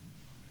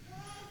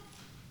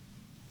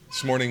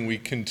This morning we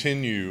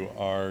continue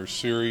our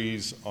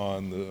series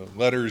on the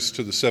letters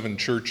to the seven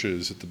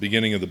churches at the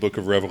beginning of the book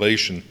of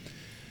Revelation.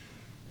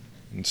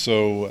 And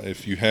so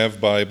if you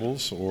have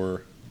Bibles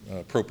or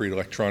appropriate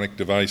electronic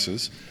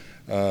devices,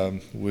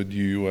 would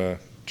you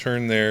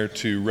turn there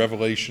to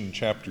Revelation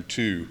chapter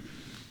 2,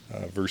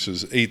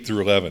 verses 8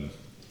 through 11.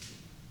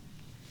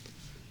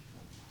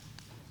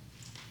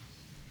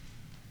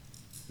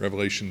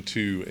 Revelation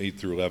 2, 8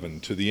 through 11.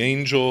 To the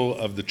angel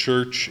of the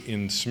church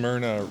in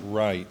Smyrna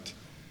write,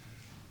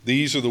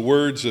 these are the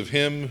words of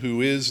him who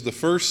is the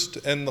first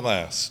and the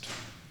last,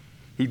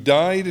 who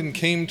died and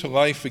came to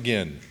life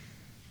again.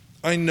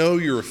 I know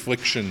your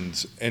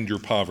afflictions and your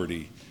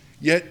poverty,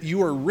 yet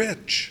you are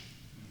rich.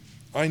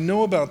 I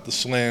know about the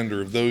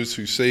slander of those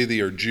who say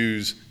they are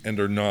Jews and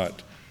are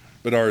not,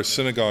 but are a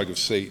synagogue of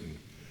Satan.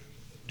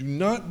 Do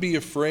not be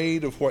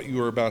afraid of what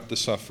you are about to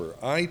suffer.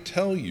 I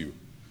tell you,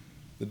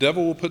 the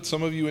devil will put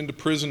some of you into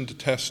prison to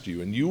test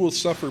you, and you will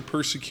suffer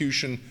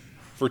persecution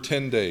for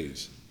 10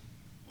 days.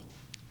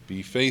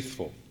 Be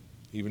faithful,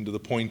 even to the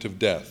point of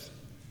death,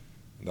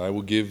 and I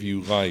will give you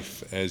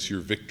life as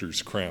your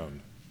victor's crown.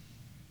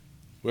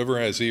 Whoever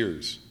has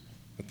ears,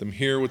 let them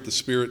hear what the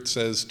Spirit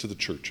says to the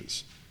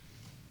churches.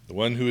 The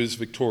one who is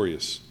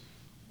victorious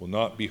will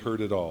not be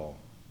hurt at all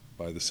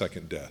by the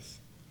second death.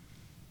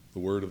 The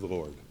word of the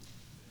Lord.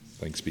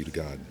 Thanks be to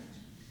God.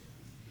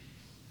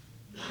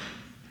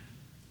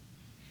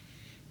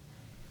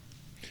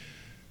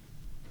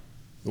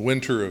 The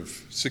winter of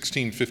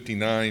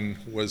 1659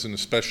 was an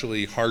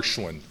especially harsh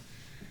one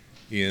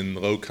in the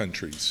Low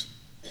Countries.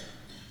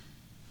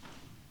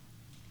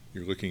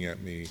 You're looking at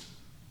me.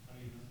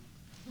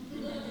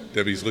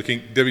 Debbie's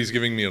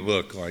giving me a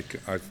look like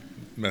I've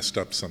messed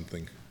up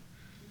something.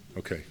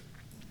 Okay.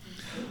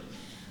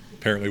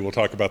 Apparently we'll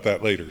talk about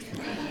that later.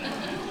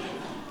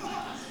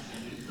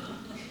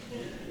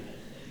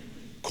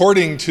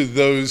 According to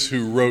those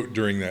who wrote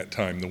during that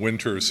time, the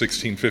winter of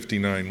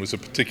 1659 was a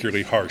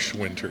particularly harsh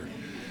winter.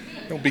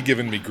 Don't be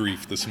giving me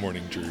grief this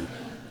morning, Drew. And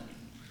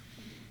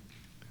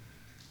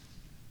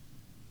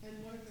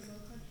what are the Low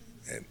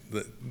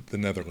Countries? The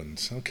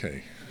Netherlands,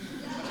 okay.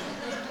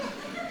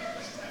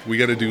 We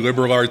got to do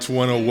Liberal Arts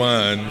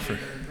 101.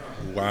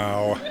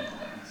 Wow.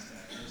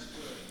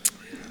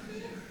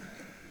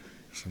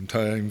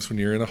 Sometimes when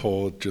you're in a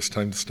hole, it's just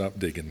time to stop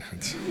digging.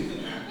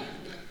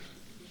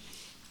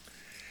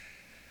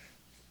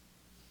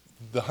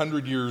 The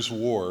 100 Years'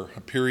 War,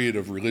 a period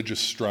of religious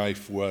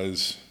strife,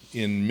 was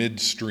in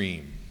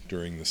midstream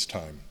during this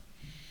time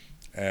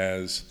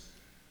as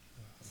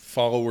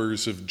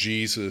followers of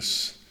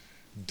Jesus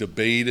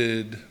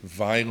debated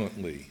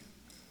violently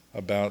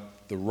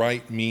about the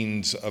right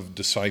means of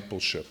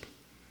discipleship.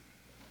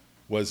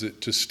 Was it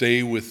to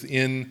stay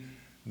within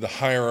the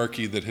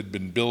hierarchy that had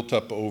been built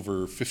up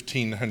over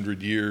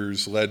 1,500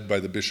 years, led by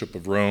the Bishop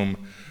of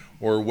Rome,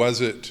 or was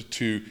it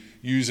to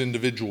use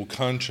individual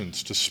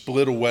conscience to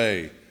split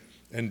away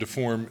and to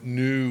form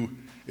new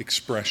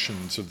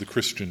expressions of the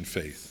Christian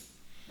faith?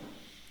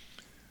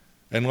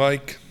 And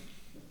like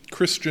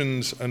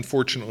Christians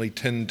unfortunately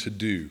tend to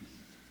do,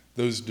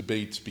 those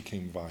debates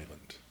became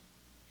violent.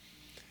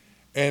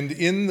 And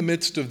in the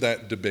midst of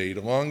that debate,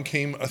 along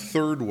came a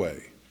third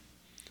way,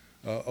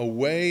 a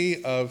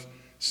way of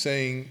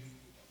saying,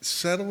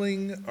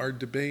 settling our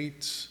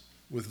debates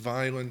with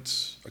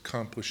violence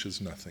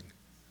accomplishes nothing.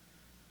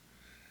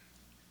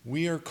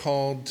 We are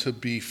called to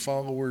be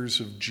followers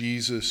of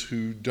Jesus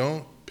who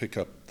don't pick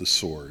up the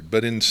sword,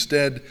 but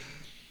instead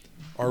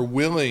are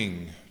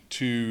willing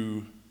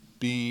to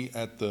be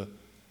at the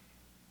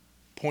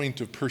point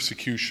of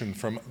persecution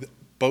from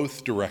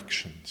both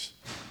directions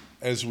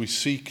as we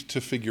seek to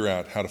figure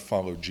out how to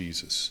follow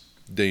Jesus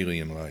daily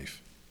in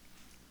life.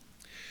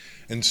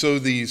 And so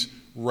these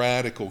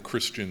radical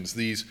Christians,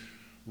 these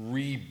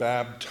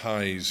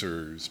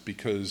rebaptizers,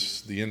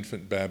 because the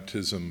infant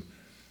baptism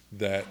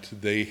that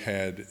they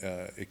had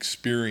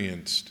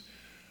experienced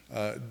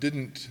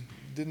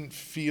didn't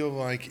feel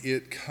like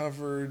it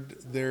covered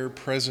their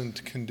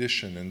present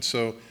condition. And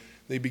so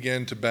they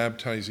began to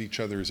baptize each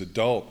other as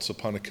adults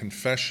upon a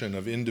confession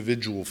of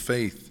individual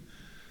faith.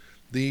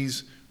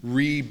 These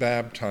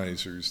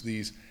rebaptizers,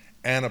 these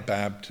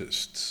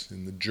Anabaptists,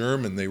 in the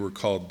German they were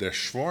called der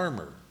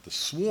Schwarmer, the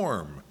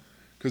swarm,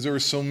 because there were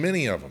so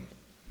many of them.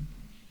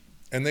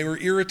 And they were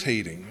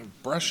irritating,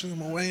 brushing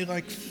them away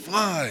like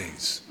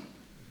flies.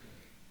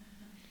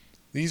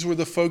 These were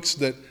the folks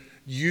that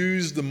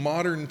used the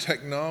modern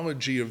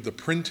technology of the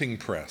printing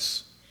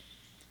press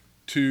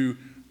to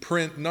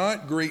print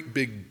not great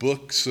big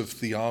books of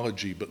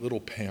theology, but little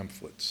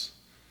pamphlets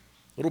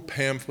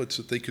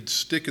that they could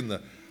stick in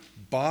the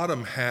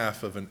bottom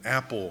half of an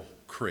apple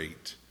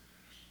crate.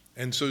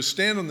 And so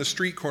stand on the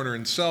street corner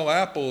and sell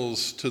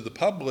apples to the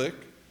public,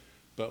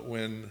 but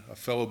when a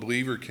fellow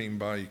believer came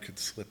by, you could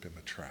slip him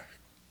a tract.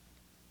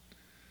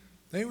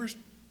 They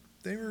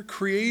were a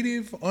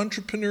creative,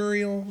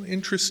 entrepreneurial,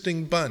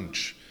 interesting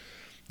bunch,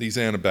 these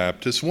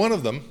Anabaptists. One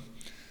of them,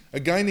 a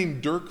guy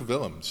named Dirk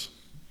Willems,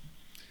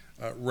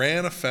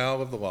 ran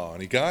afoul of the law,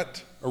 and he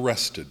got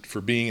arrested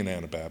for being an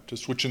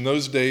Anabaptist, which in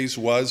those days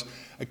was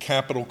a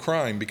capital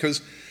crime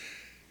because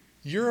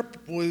Europe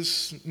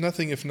was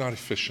nothing if not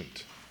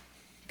efficient.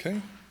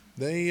 Okay?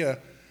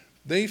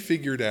 They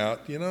figured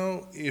out,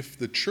 if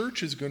the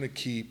church is going to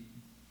keep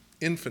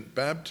infant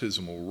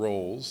baptismal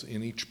rolls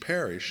in each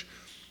parish,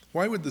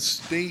 why would the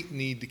state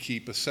need to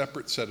keep a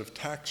separate set of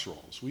tax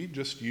rolls? We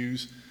just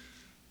use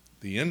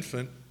the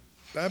infant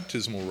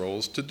baptismal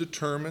rolls to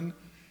determine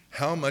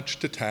how much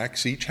to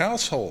tax each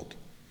household.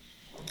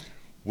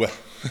 Well,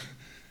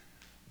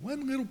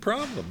 one little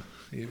problem.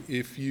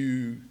 If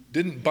you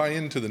didn't buy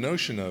into the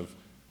notion of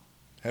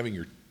having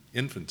your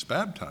infants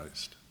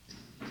baptized,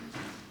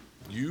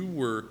 you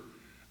were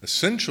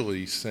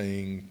essentially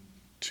saying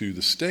to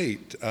the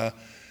state,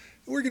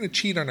 we're going to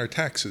cheat on our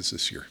taxes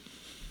this year.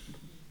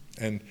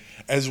 And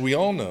as we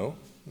all know,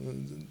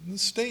 the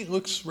state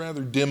looks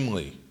rather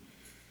dimly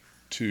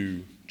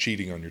to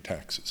cheating on your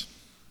taxes.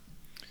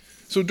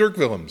 So Dirk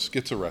Willems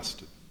gets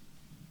arrested,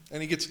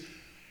 and he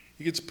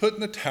gets put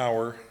in a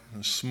tower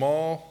in a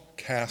small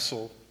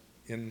castle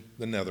in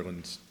the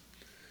Netherlands,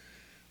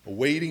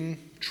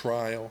 awaiting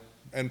trial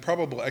and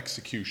probable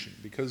execution,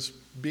 because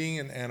being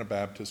an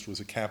Anabaptist was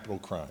a capital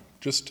crime.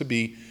 Just to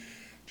be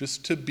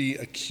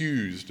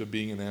accused of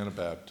being an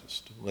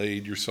Anabaptist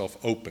laid yourself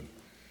open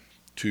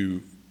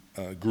to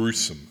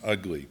gruesome,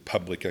 ugly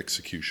public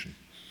execution.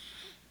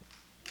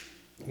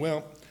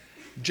 Well,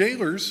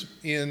 jailers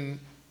in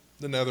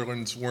the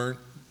Netherlands weren't,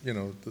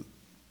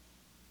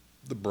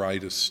 the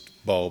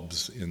brightest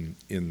bulbs in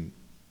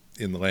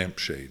the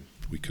lampshade,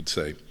 we could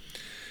say.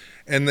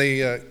 And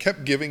they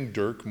kept giving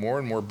Dirk more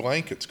and more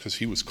blankets because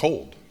he was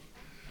cold.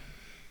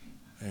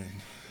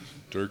 And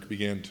Dirk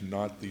began to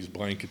knot these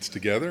blankets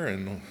together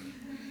and,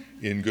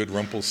 in good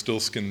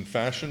Rumpelstiltskin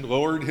fashion,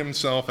 lowered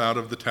himself out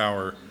of the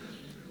tower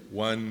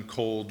one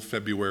cold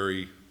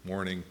February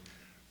morning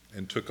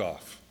and took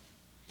off.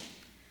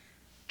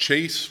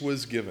 Chase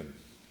was given.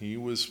 He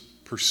was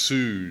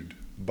pursued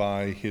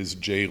by his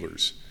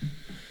jailers.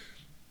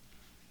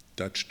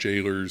 Dutch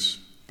jailers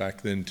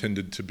back then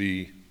tended to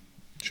be,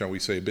 shall we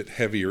say, a bit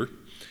heavier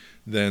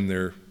than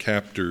their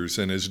captors.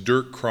 And as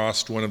Dirk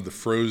crossed one of the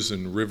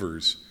frozen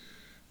rivers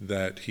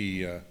that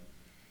he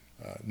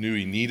knew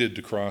he needed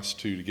to cross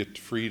to get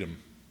to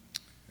freedom,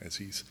 as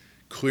he's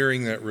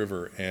clearing that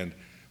river and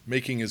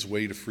making his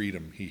way to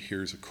freedom, he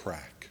hears a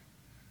crack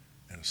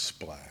and a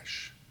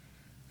splash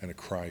and a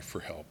cry for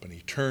help. And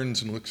he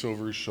turns and looks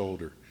over his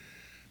shoulder,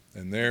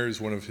 and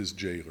there's one of his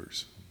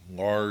jailers,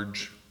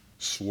 large,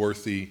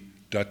 swarthy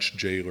Dutch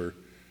jailer,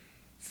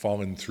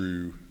 fallen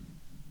through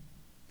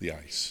the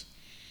ice,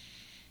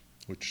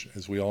 which,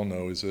 as we all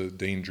know, is a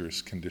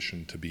dangerous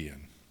condition to be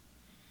in.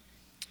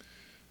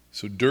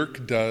 So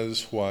Dirk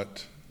does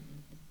what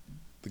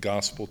the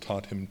gospel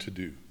taught him to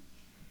do.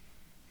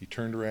 He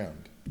turned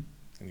around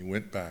and he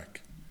went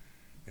back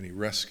and he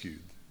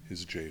rescued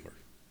his jailer,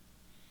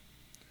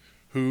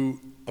 who,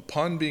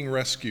 upon being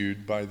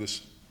rescued by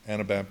this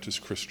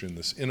Anabaptist Christian,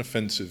 this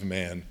inoffensive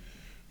man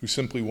who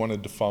simply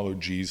wanted to follow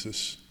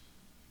Jesus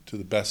to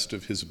the best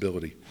of his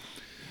ability,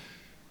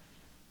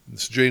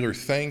 this jailer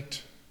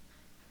thanked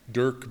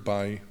Dirk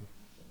by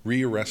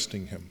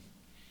rearresting him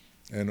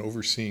and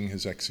overseeing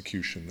his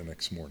execution the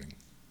next morning.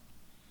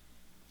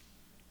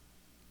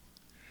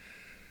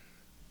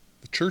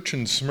 The church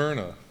in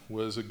Smyrna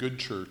was a good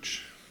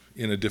church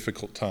in a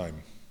difficult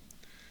time.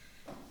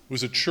 It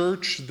was a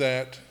church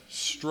that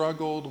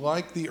struggled,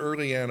 like the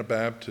early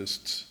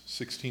Anabaptists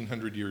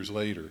 1,600 years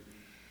later,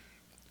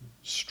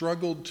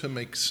 struggled to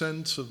make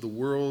sense of the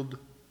world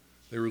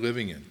they were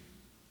living in.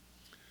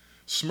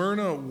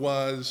 Smyrna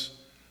was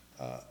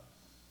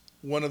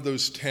one of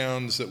those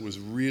towns that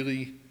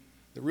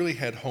really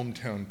had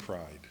hometown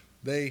pride.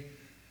 They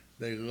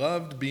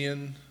loved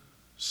being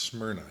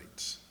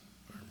Smyrnites,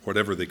 or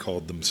whatever they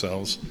called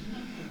themselves.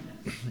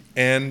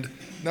 And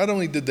not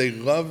only did they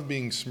love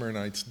being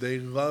Smyrnites, they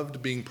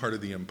loved being part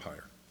of the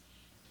empire.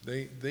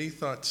 They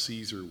thought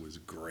Caesar was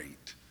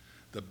great.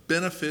 The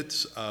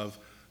benefits of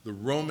the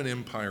Roman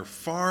Empire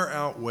far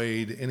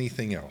outweighed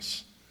anything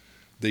else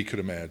they could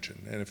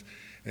imagine.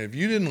 And if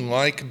you didn't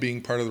like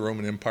being part of the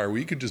Roman Empire, well,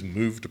 you could just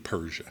move to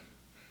Persia,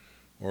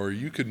 or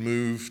you could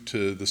move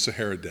to the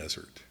Sahara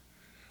Desert,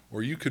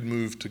 or you could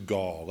move to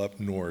Gaul up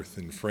north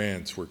in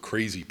France where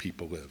crazy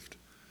people lived.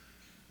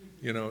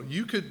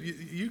 You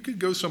could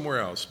go somewhere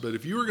else, but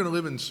if you were going to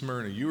live in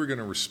Smyrna, you were going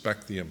to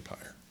respect the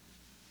empire.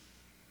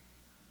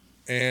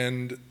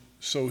 And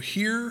so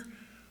here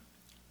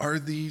are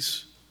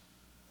these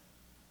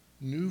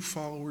new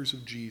followers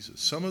of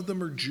Jesus. Some of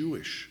them are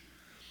Jewish.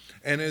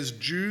 And as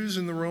Jews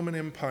in the Roman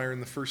Empire in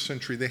the first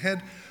century, they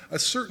had a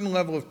certain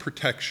level of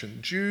protection.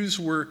 Jews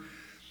were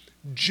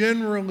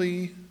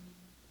generally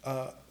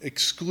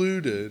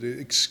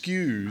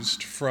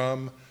excused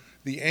from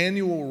the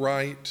annual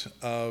rite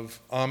of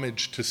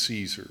homage to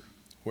Caesar,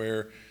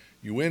 where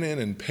you went in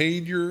and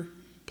paid your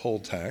poll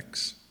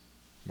tax,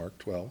 Mark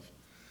 12,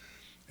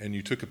 and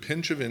you took a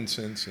pinch of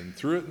incense and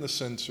threw it in the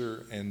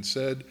censer and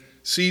said,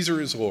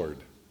 "Caesar is Lord."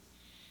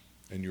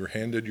 And you were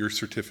handed your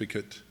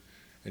certificate,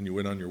 and you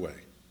went on your way.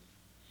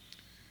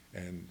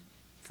 And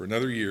for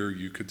another year,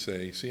 you could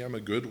say, see, I'm a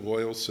good,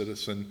 loyal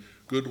citizen,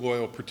 good,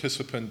 loyal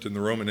participant in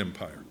the Roman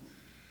Empire.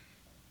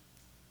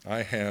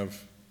 I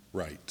have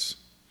rights.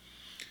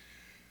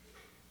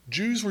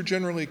 Jews were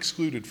generally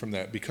excluded from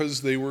that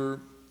because they were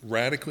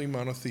radically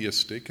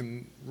monotheistic,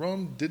 and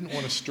Rome didn't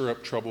want to stir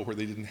up trouble where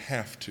they didn't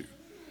have to.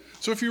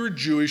 So if you were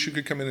Jewish, you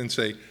could come in and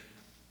say,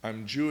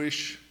 I'm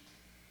Jewish,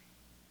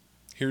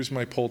 here's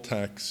my poll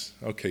tax,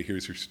 okay,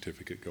 here's your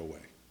certificate, go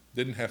away.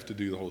 Didn't have to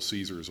do the whole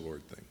Caesar is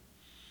Lord thing.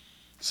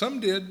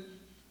 Some did,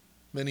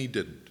 many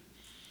didn't.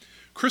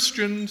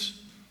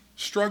 Christians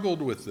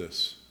struggled with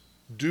this.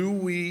 Do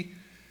we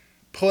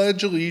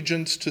pledge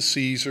allegiance to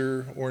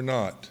Caesar or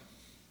not?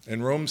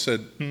 And Rome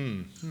said,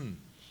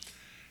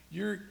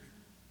 you're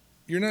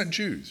not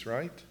Jews,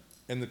 right?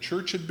 And the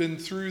church had been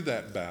through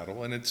that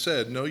battle and had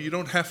said, no, you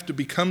don't have to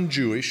become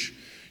Jewish.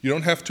 You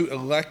don't have to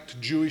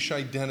elect Jewish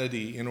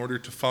identity in order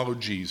to follow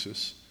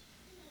Jesus.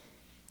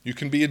 You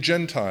can be a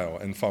Gentile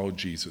and follow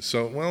Jesus.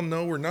 So, well,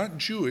 no, we're not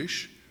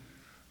Jewish.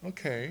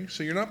 Okay,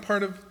 so you're not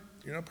part of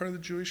the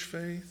Jewish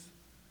faith.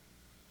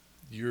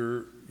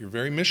 You're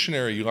very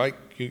missionary. You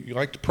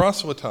like to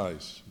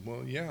proselytize.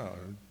 Well, yeah,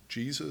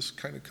 Jesus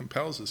kind of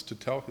compels us to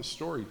tell his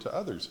story to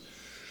others.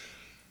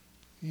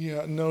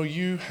 Yeah, no,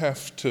 you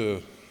have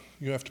to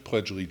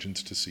pledge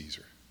allegiance to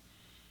Caesar.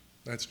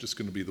 That's just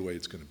going to be the way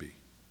it's going to be.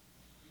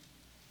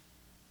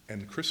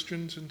 And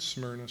Christians in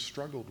Smyrna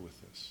struggled with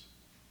this.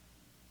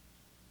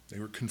 They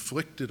were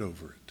conflicted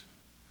over it.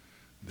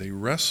 They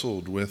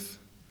wrestled with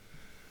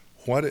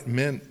what it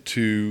meant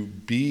to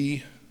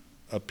be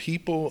a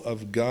people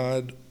of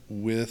God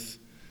with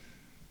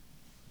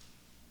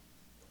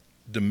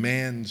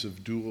demands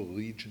of dual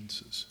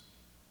allegiances.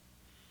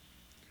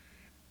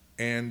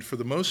 And for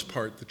the most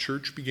part, the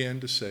church began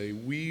to say,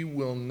 we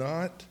will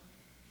not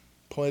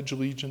pledge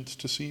allegiance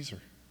to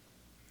Caesar.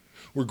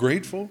 We're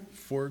grateful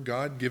for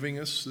God giving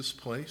us this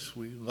place.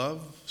 We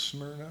love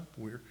Smyrna.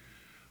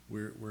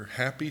 We're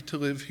happy to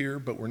live here,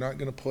 but we're not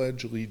going to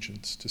pledge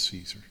allegiance to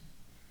Caesar.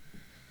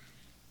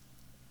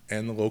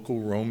 And the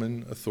local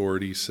Roman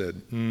authorities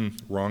said,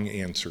 wrong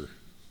answer.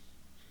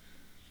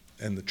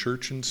 And the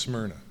church in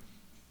Smyrna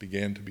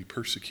began to be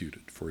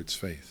persecuted for its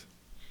faith.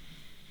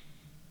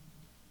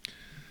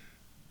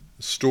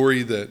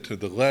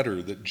 The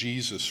letter that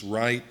Jesus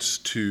writes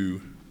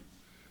to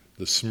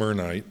the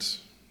Smyrnites,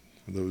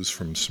 those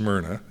from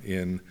Smyrna,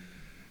 in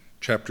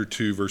chapter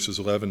 2, verses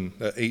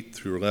 8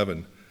 through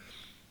 11,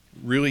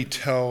 really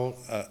tell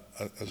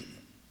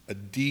a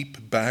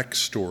deep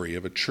backstory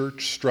of a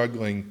church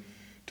struggling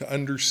to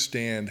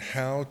understand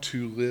how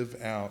to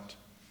live out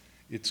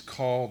its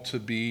call to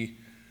be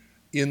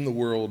in the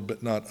world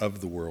but not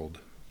of the world.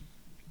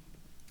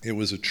 It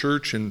was a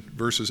church in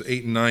verses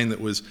 8 and 9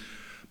 that was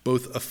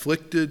both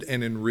afflicted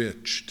and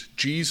enriched.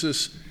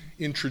 Jesus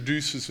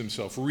reintroduces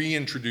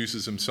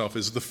himself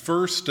as the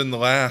first and the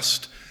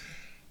last,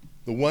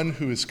 the one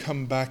who has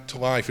come back to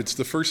life. It's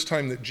the first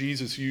time that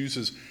Jesus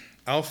uses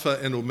Alpha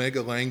and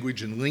Omega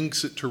language and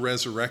links it to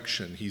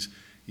resurrection. He's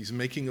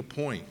making a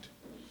point.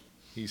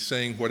 He's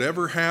saying,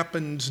 whatever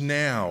happens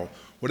now,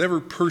 whatever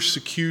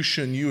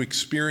persecution you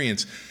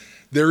experience,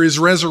 there is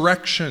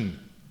resurrection.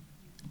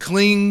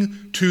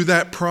 Cling to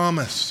that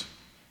promise.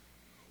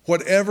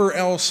 Whatever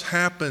else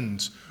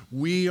happens,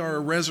 we are a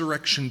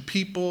resurrection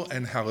people,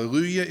 and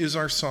hallelujah is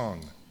our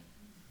song.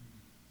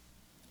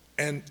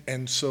 And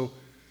so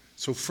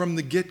from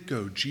the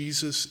get-go,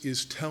 Jesus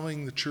is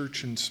telling the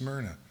church in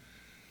Smyrna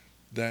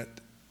that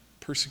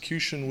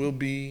persecution will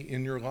be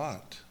in your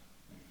lot,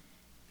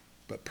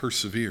 but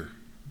persevere.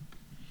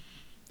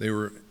 They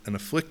were an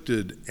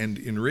afflicted and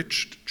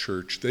enriched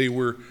church. They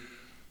were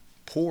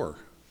poor.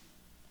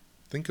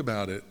 Think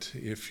about it.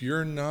 If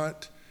you're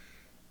not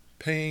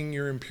paying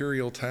your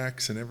imperial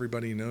tax and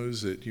everybody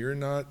knows it, you're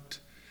not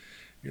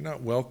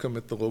welcome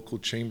at the local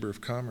Chamber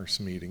of Commerce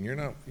meeting.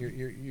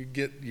 You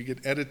get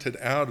edited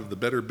out of the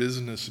Better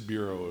Business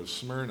Bureau of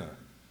Smyrna.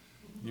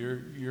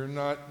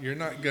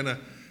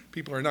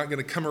 People are not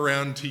gonna come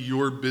around to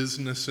your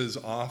businesses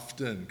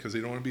often because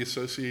they don't want to be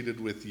associated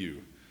with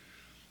you,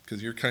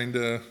 because you're kind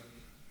of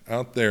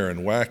out there and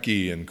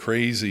wacky and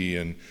crazy,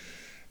 and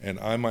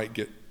I might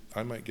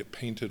get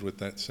painted with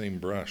that same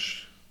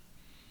brush.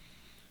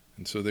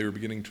 And so they were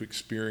beginning to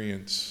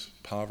experience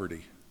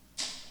poverty.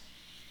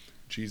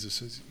 Jesus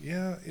says,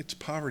 yeah, it's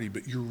poverty,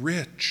 but you're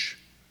rich.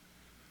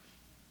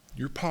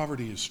 Your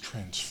poverty is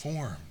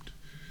transformed.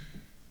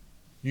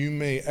 You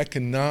may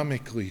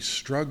economically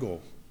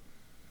struggle,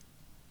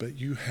 but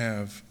you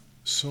have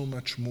so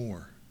much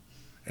more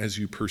as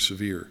you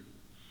persevere.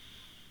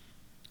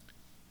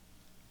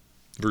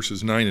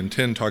 Verses 9 and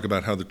 10 talk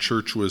about how the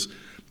church was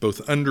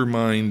both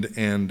undermined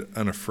and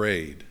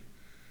unafraid.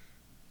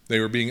 They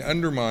were being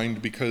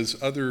undermined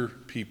because other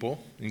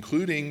people,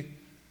 including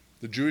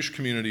the Jewish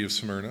community of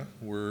Smyrna,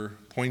 were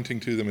pointing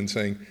to them and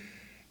saying,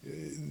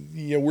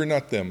 yeah, we're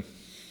not them.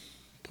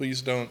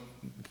 Please don't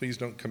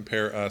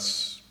compare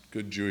us,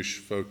 good Jewish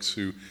folks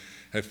who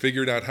have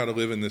figured out how to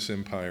live in this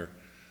empire.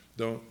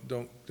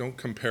 Don't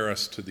compare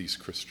us to these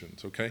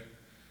Christians, okay?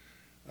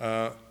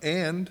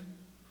 And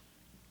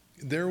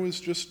there was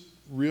just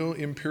real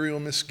imperial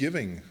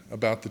misgiving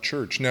about the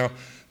church. Now,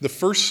 the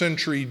first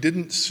century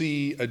didn't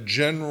see a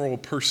general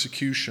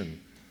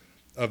persecution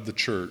of the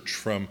church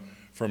from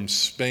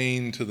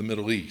Spain to the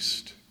Middle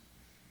East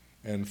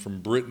and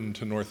from Britain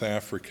to North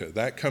Africa.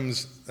 That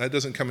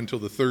doesn't come until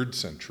the 3rd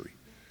century.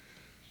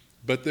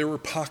 But there were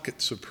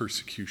pockets of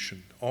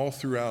persecution all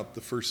throughout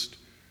the first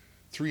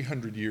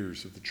 300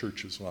 years of the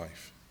church's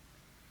life.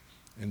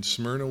 And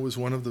Smyrna was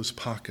one of those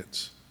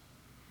pockets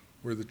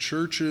where the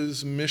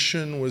church's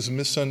mission was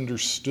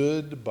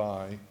misunderstood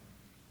by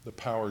the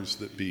powers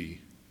that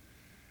be,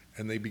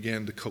 and they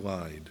began to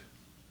collide.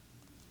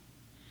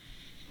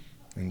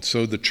 And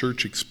so the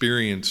church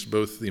experienced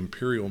both the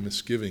imperial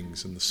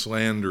misgivings and the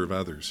slander of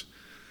others.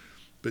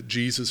 But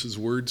Jesus'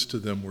 words to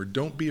them were,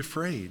 don't be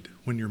afraid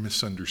when you're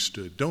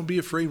misunderstood. Don't be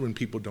afraid when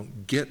people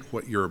don't get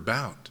what you're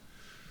about.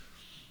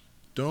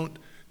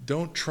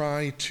 Don't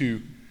try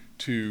to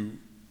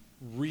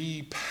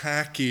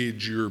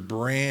repackage your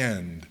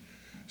brand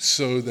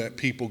so that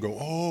people go,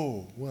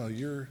 oh, well,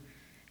 you're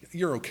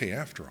okay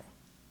after all.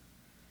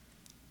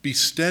 Be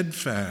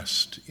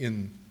steadfast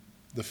in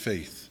the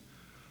faith.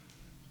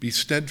 Be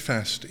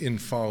steadfast in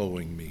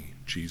following me,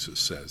 Jesus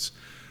says.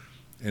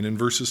 And in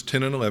verses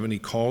 10 and 11, he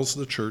calls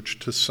the church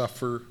to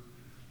suffer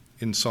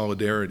in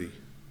solidarity.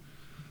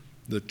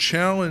 The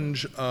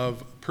challenge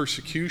of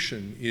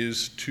persecution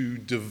is to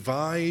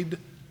divide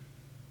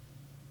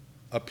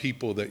a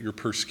people that you're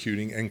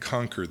persecuting and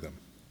conquer them,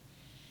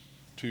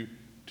 to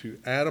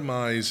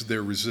atomize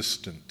their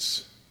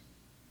resistance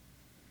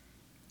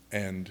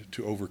and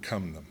to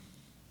overcome them.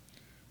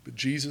 But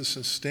Jesus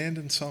says, stand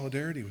in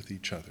solidarity with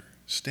each other.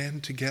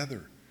 Stand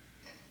together.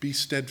 Be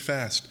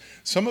steadfast.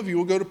 Some of you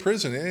will go to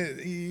prison,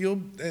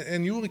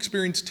 and you will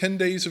experience 10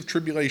 days of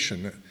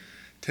tribulation.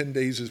 10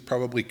 days is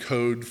probably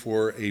code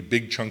for a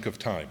big chunk of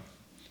time,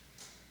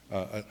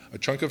 a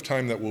chunk of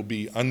time that will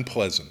be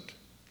unpleasant.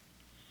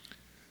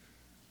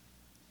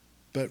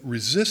 But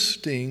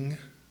resisting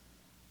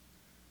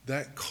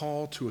that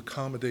call to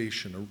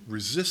accommodation, or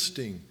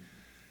resisting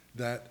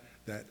that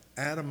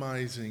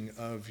atomizing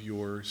of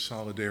your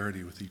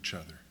solidarity with each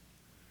other,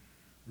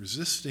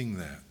 resisting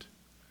that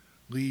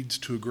leads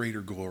to a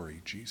greater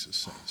glory, Jesus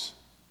says.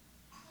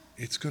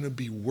 It's going to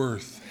be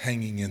worth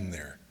hanging in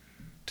there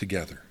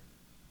together.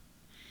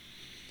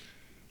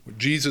 What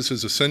Jesus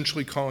is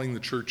essentially calling the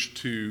church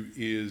to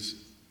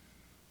is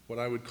what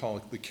I would call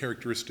the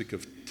characteristic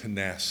of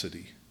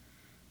tenacity,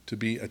 to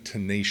be a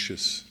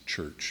tenacious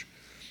church.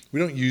 We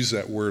don't use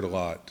that word a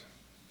lot.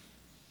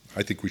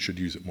 I think we should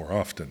use it more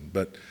often,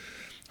 but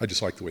I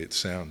just like the way it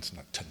sounds,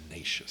 not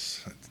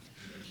tenacious.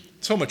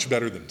 It's so much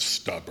better than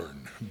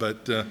stubborn,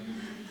 but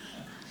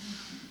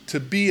to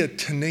be a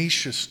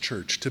tenacious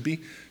church, to be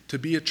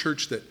a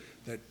church that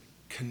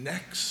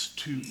connects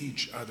to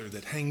each other,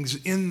 that hangs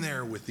in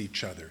there with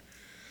each other,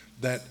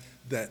 that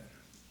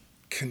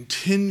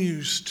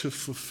continues to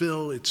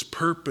fulfill its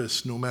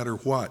purpose no matter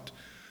what.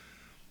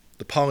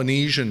 The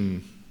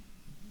Polynesian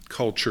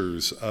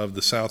cultures of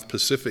the South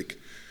Pacific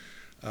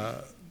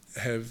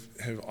have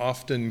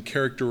often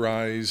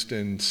characterized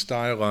and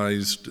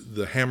stylized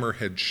the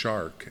hammerhead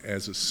shark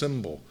as a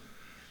symbol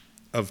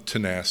of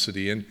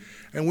tenacity. And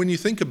when you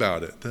think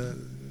about it, the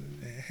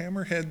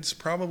hammerheads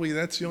probably,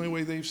 that's the only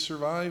way they've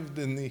survived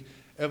in the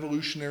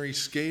evolutionary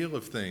scale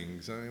of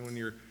things. I mean,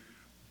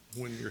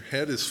 when your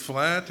head is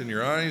flat and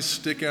your eyes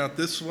stick out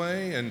this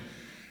way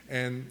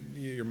and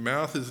your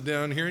mouth is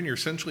down here and you're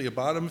essentially a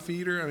bottom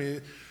feeder, I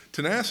mean,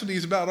 tenacity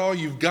is about all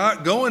you've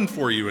got going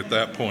for you at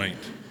that point.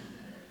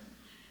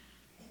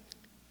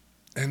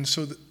 And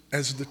so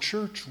as the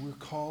church, we're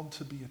called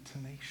to be a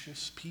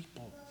tenacious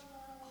people.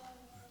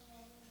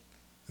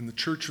 And the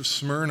Church of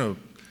Smyrna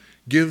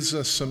gives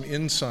us some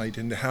insight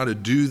into how to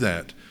do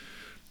that.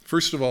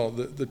 First of all,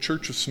 the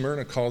Church of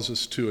Smyrna calls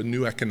us to a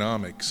new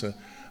economics,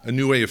 a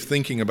new way of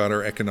thinking about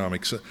our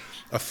economics.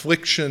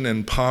 Affliction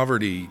and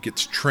poverty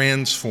gets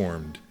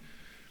transformed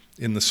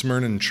in the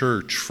Smyrnan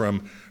church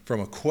from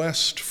a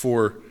quest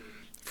for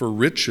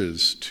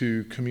riches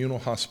to communal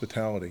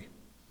hospitality.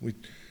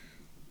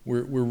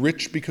 We're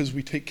rich because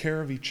we take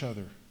care of each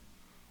other.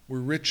 We're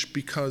rich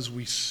because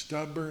we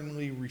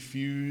stubbornly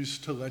refuse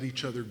to let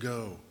each other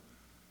go.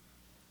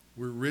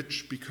 We're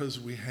rich because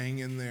we hang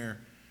in there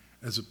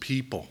as a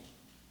people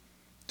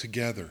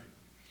together.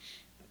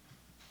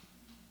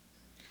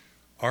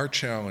 Our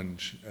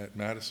challenge at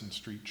Madison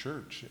Street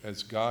Church,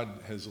 as God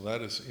has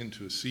led us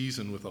into a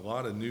season with a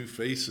lot of new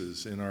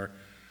faces in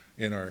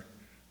our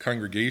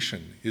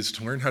congregation, is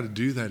to learn how to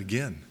do that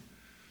again.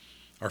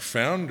 Our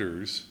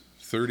founders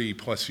 30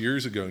 plus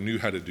years ago knew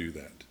how to do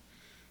that.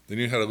 They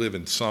knew how to live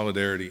in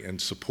solidarity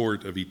and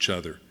support of each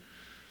other.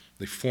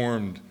 They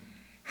formed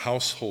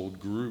household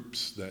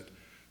groups that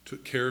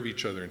took care of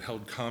each other and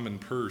held common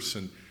purse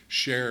and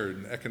shared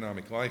an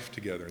economic life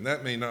together. And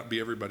that may not be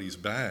everybody's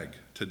bag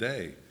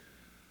today,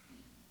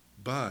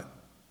 but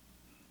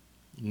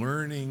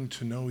learning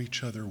to know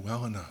each other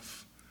well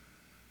enough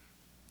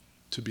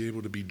to be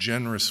able to be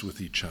generous with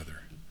each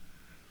other,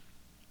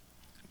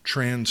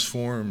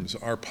 transforms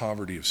our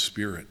poverty of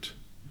spirit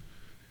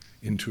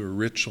into a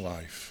rich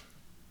life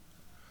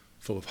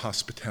full of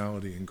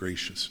hospitality and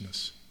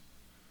graciousness.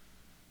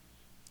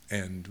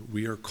 And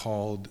we are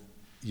called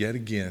yet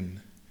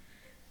again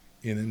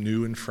in a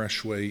new and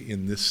fresh way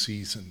in this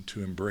season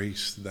to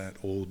embrace that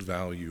old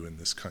value in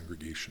this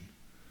congregation.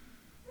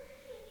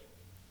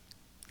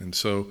 And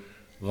so,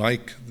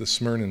 like the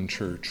Smyrna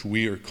church,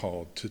 we are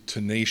called to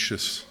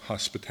tenacious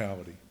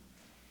hospitality,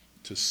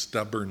 to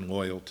stubborn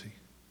loyalty,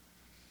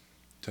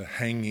 to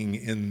hanging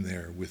in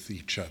there with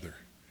each other,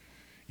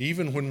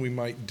 even when we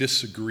might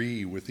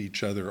disagree with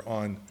each other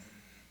on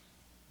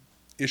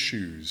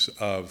issues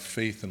of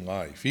faith and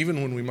life,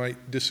 even when we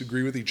might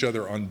disagree with each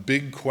other on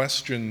big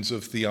questions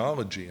of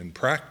theology and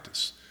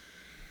practice.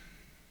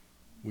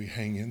 We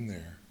hang in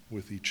there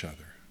with each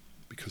other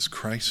because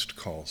Christ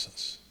calls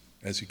us,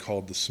 as he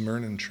called the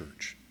Smyrna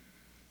church,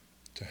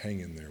 to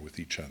hang in there with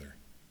each other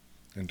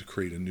and to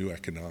create a new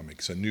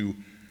economics, a new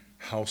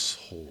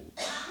household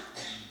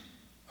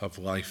of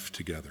life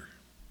together.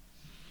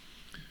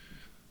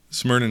 The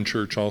Smyrna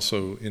church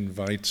also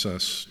invites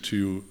us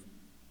to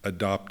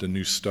adopt a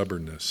new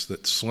stubbornness,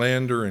 that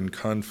slander and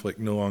conflict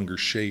no longer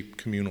shape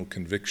communal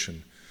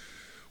conviction.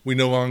 We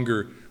no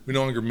longer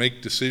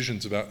make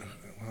decisions about,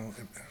 well,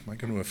 am I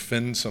going to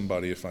offend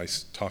somebody if I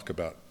talk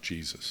about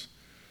Jesus?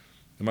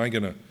 Am I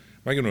going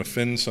to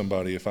offend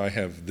somebody if I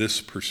have this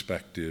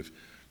perspective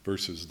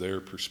versus their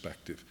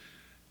perspective?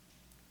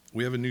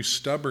 We have a new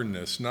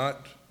stubbornness,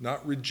 not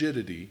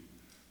rigidity,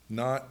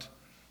 not,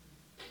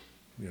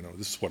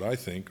 this is what I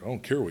think, I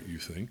don't care what you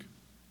think,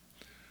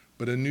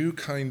 but a new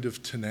kind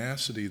of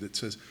tenacity that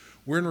says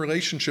we're in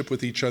relationship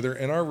with each other,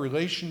 and our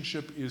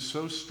relationship is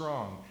so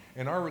strong,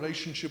 and our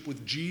relationship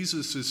with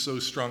Jesus is so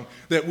strong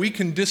that we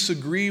can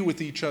disagree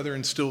with each other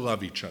and still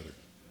love each other.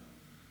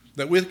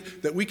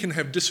 That we can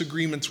have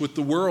disagreements with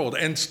the world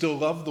and still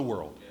love the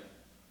world.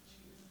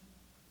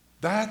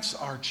 That's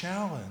our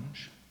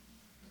challenge.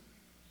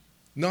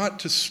 Not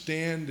to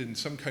stand in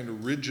some kind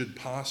of rigid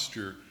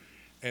posture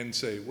and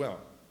say, well,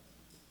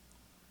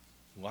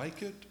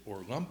 like it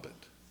or lump it.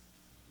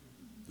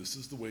 This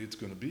is the way it's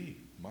going to be,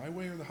 my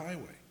way or the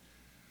highway.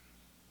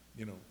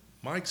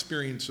 My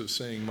experience of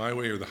saying my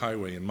way or the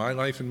highway in my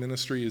life and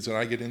ministry is that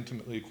I get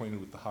intimately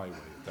acquainted with the highway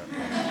at that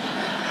point.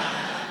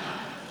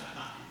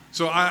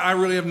 So I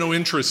really have no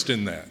interest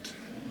in that.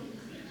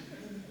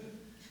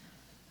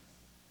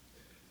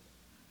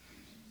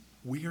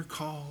 We are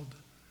called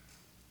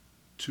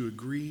to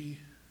agree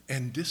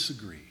and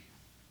disagree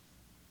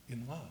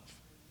in love.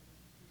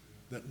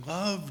 That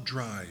love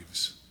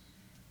drives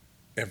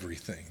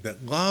everything.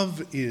 That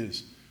love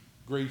is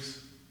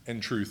grace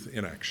and truth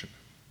in action.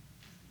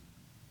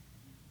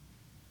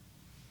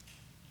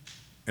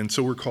 And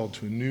so we're called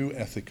to a new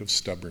ethic of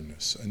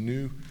stubbornness, a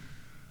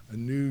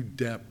new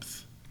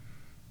depth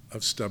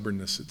of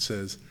stubbornness that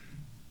says,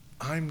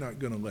 I'm not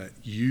going to let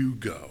you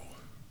go.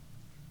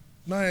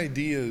 My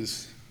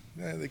ideas,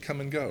 they come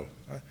and go.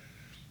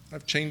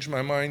 I've changed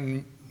my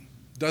mind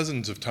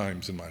dozens of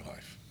times in my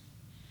life.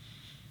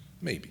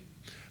 Maybe.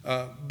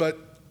 But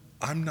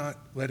I'm not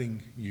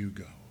letting you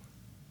go.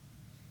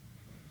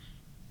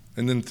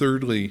 And then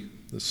thirdly,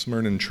 the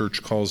Smyrna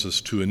church calls us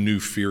to a new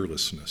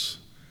fearlessness.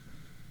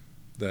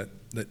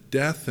 That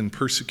death and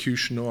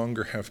persecution no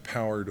longer have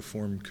power to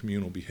form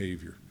communal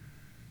behavior.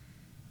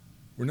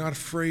 We're not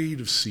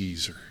afraid of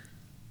Caesar.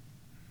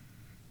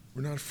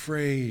 We're not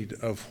afraid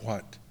of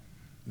what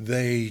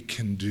they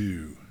can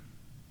do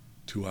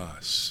to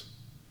us.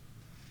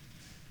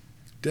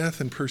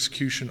 Death and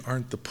persecution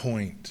aren't the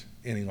point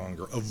any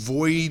longer.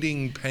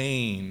 Avoiding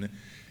pain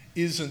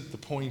isn't the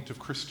point of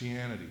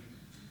Christianity.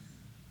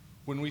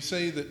 When we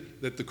say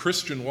that the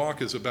Christian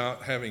walk is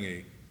about having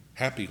a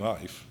happy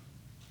life,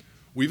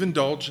 we've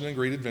indulged in a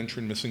great adventure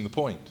in missing the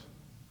point.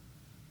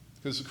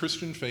 Because the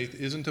Christian faith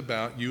isn't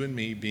about you and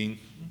me being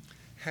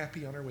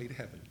happy on our way to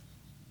heaven.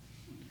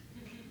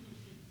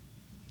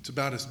 It's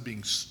about us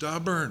being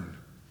stubborn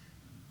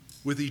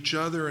with each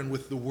other and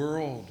with the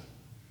world,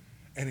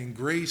 and in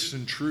grace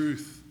and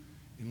truth,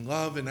 in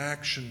love and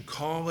action,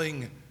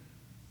 calling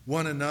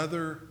one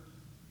another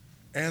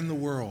and the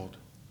world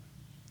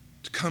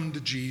to come to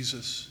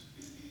Jesus,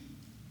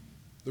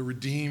 the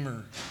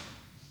Redeemer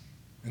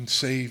and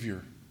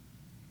Savior,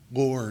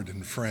 Lord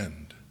and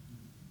friend.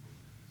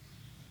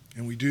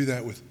 And we do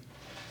that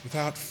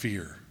without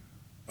fear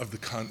of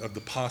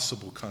the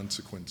possible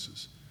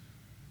consequences.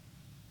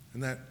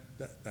 And that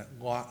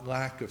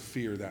lack of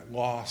fear, that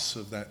loss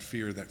of that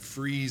fear, that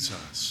frees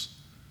us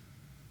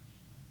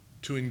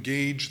to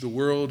engage the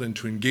world and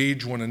to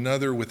engage one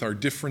another with our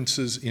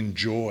differences in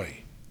joy.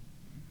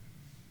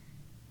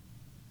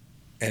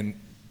 And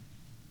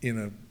in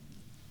a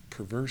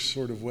perverse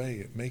sort of way,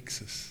 it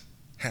makes us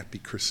happy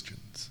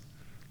Christians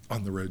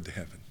on the road to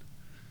heaven.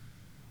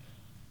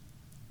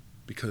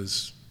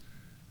 Because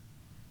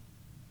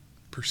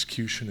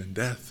persecution and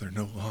death are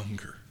no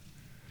longer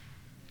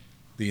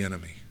the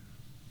enemy.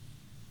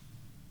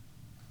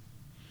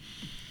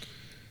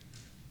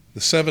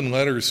 The 7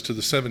 letters to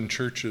the 7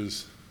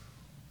 churches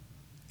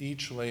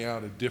each lay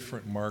out a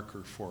different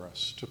marker for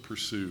us to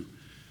pursue.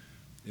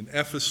 In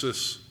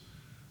Ephesus,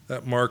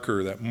 that mark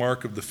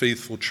of the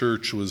faithful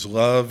church, was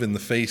love in the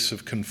face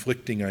of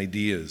conflicting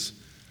ideas.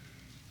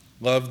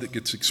 Love that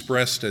gets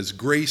expressed as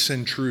grace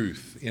and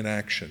truth in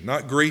action.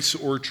 Not grace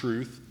or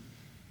truth,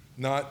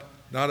 not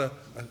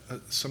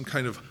some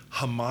kind of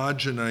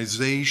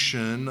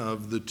homogenization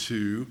of the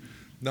two,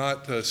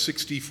 not a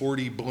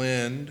 60-40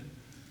 blend,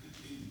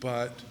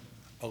 but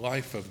a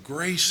life of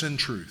grace and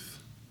truth,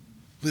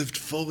 lived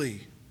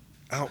fully,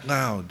 out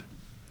loud,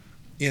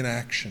 in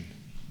action.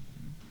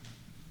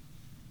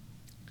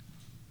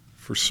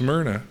 For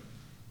Smyrna,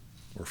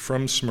 or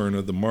from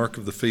Smyrna, the mark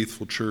of the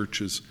faithful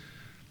church is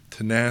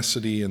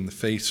tenacity in the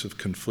face of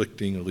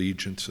conflicting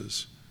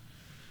allegiances,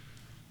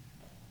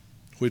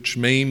 which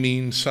may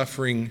mean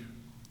suffering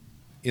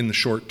in the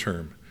short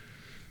term,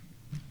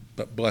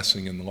 but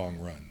blessing in the long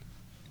run.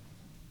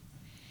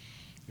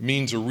 It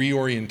means a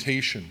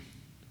reorientation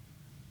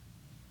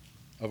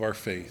of our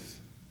faith.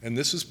 And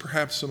this is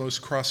perhaps the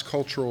most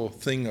cross-cultural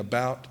thing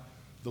about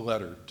the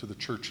letter to the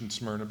church in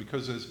Smyrna,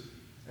 because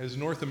as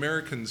North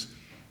Americans,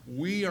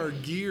 we are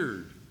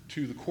geared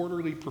to the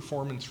quarterly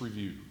performance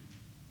review.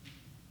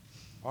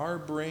 Our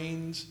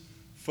brains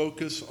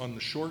focus on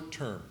the short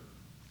term.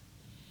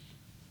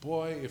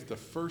 Boy, if the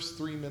first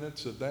 3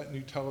 minutes of that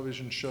new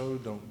television show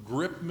don't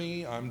grip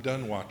me, I'm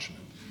done watching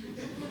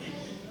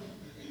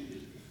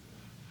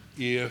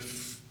it.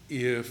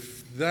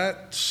 If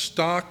that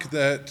stock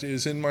that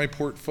is in my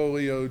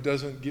portfolio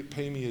doesn't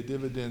pay me a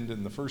dividend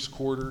in the first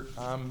quarter,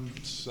 I'm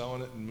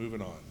selling it and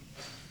moving on.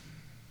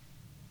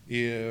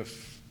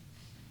 If,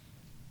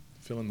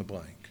 fill in the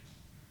blank,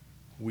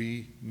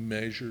 we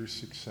measure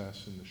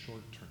success in the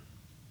short term,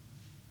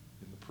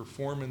 in the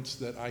performance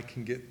that I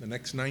can get in the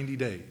next 90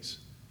 days.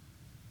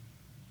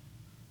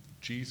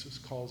 Jesus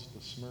calls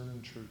the Smyrna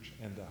church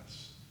and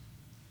us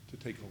to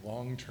take a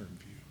long-term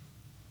view.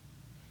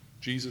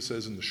 Jesus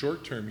says in the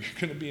short term,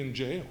 you're going to be in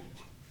jail,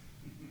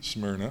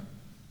 Smyrna.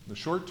 In the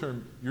short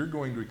term, you're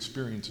going to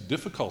experience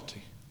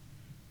difficulty.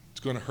 It's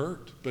going to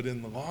hurt. But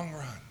in the long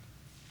run,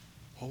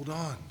 hold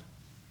on.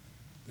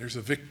 There's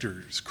a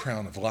victor's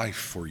crown of life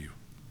for you.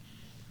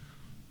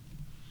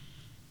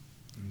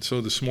 And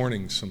so this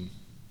morning, some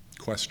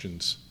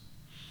questions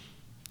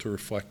to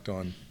reflect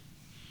on.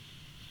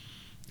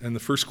 And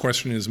the first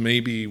question is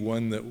maybe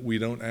one that we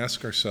don't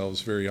ask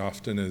ourselves very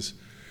often as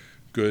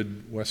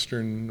good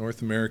Western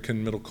North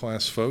American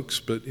middle-class folks,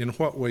 but in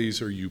what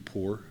ways are you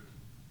poor?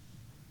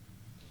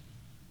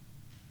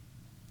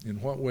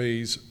 In what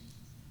ways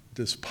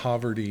does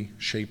poverty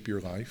shape your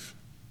life?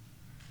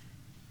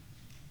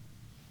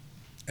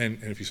 And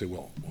if you say,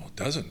 well, it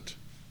doesn't,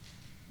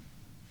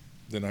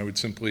 then I would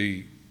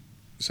simply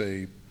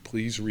say,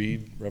 please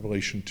read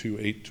Revelation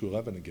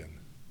 2:8-11 again.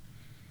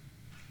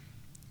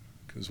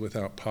 Because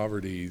without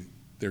poverty,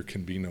 there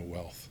can be no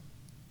wealth.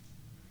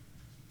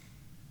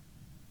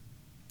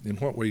 In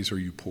what ways are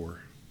you poor?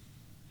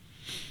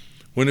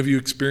 When have you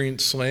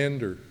experienced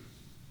slander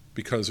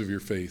because of your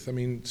faith? I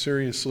mean,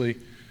 seriously,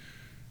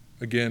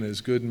 again,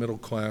 as good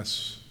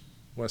middle-class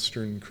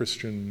Western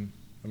Christian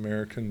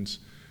Americans,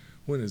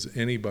 when has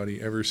anybody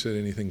ever said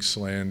anything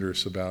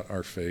slanderous about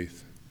our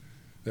faith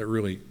that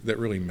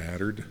really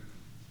mattered?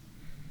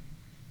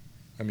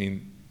 I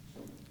mean,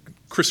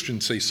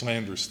 Christians say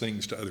slanderous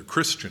things to other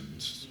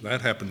Christians.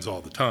 That happens all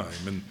the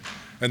time,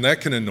 and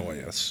that can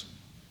annoy us.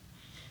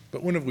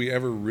 But when have we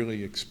ever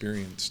really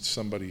experienced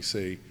somebody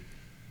say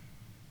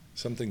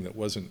something that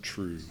wasn't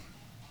true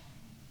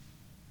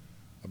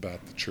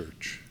about the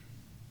church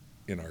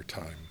in our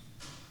time?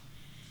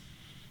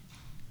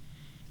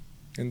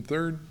 And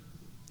third,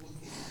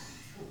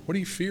 what do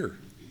you fear?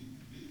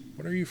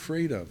 What are you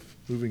afraid of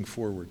moving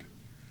forward?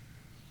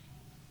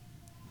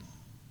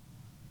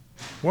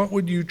 What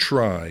would you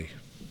try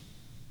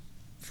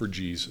for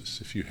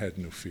Jesus if you had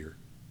no fear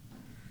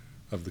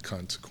of the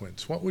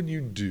consequence? What would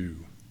you do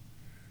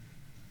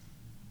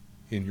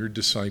in your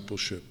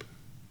discipleship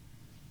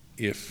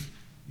if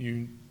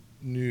you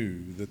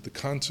knew that the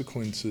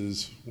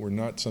consequences were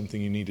not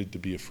something you needed to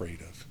be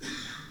afraid of?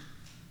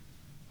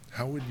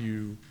 How would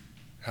you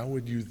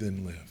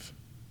then live?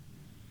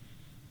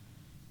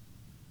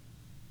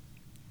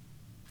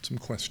 Some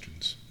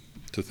questions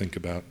to think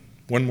about.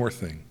 One more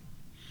thing.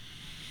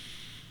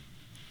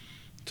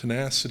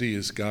 Tenacity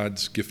is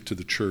God's gift to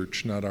the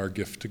church, not our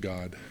gift to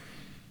God.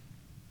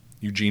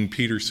 Eugene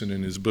Peterson,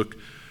 in his book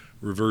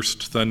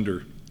Reversed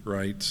Thunder,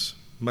 writes,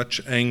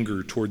 much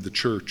anger toward the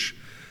church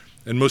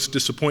and most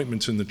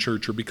disappointments in the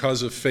church are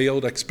because of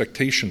failed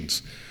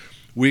expectations.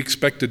 We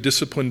expect a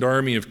disciplined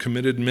army of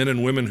committed men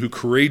and women who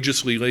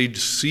courageously laid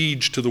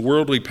siege to the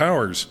worldly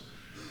powers.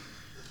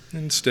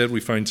 Instead,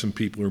 we find some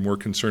people who are more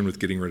concerned with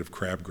getting rid of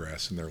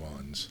crabgrass in their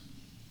lawns.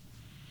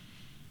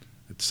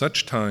 At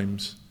such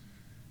times,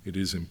 it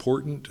is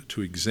important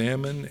to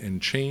examine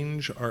and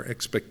change our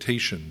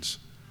expectations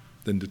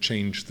than to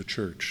change the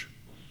church.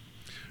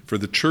 For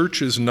the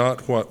church is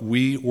not what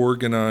we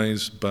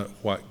organize, but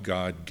what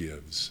God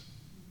gives.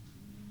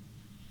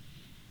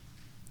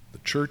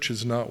 church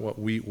is not what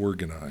we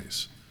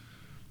organize,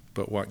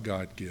 but what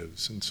God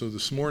gives. And so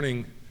this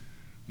morning,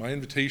 my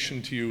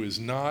invitation to you is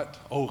not,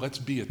 oh, let's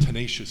be a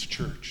tenacious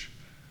church.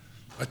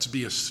 Let's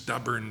be a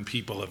stubborn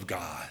people of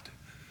God.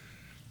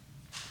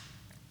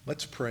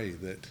 Let's pray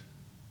that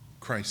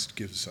Christ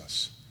gives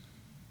us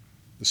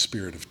the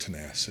spirit of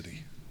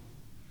tenacity.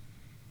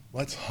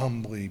 Let's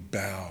humbly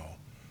bow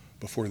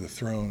before the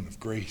throne of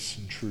grace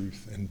and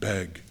truth and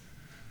beg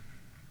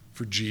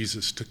for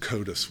Jesus to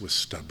coat us with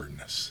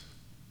stubbornness.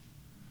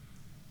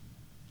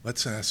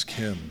 Let's ask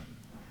him,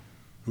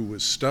 who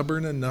was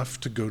stubborn enough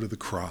to go to the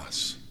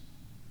cross,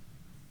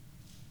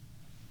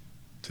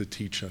 to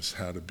teach us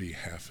how to be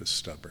half as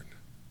stubborn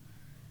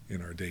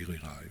in our daily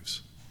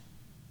lives.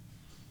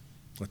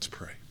 Let's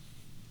pray.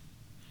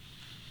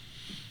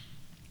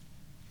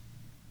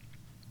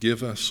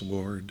 Give us,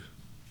 Lord,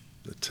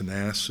 the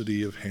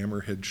tenacity of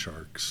hammerhead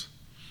sharks,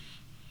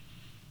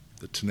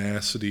 the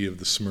tenacity of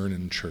the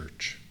Smyrna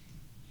church,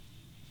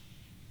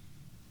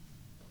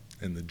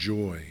 and the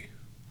joy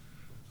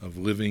of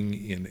living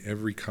in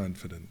every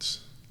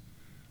confidence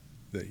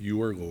that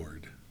you are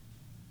Lord,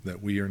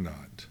 that we are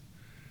not,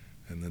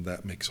 and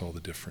that makes all the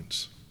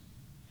difference.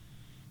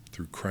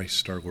 Through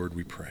Christ our Lord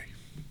we pray.